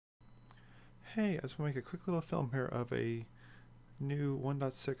Hey, I just want to make a quick little film here of a new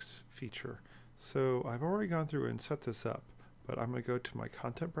 1.6 feature. So I've already gone through and set this up, but I'm going to go to my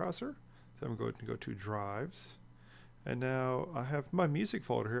content browser. Then I'm going to go to drives. And now I have my music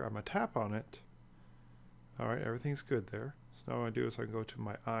folder here. I'm going to tap on it. Alright, everything's good there. So now what I do is I can go to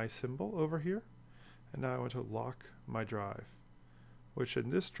my I symbol over here. And now I want to lock my drive, which in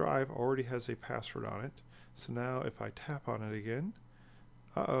this drive already has a password on it. So now if I tap on it again,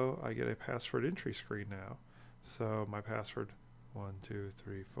 I get a password entry screen now. So my password, 1, 2,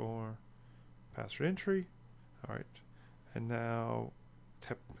 3, 4, password entry. All right, and now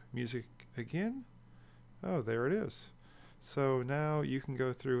tap music again. Oh, there it is. So now you can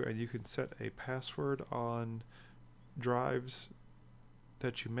go through and you can set a password on drives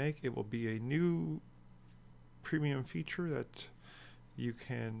that you make. It will be a new premium feature that you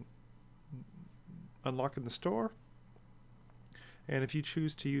can unlock in the store. And if you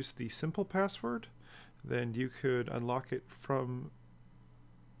choose to use the simple password, then you could unlock it from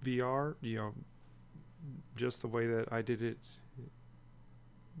VR, just the way that I did it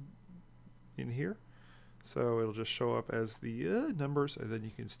in here. So it'll just show up as the numbers, and then you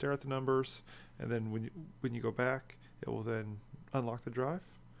can stare at the numbers, and then when you go back, it will then unlock the drive.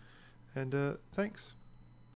 And thanks.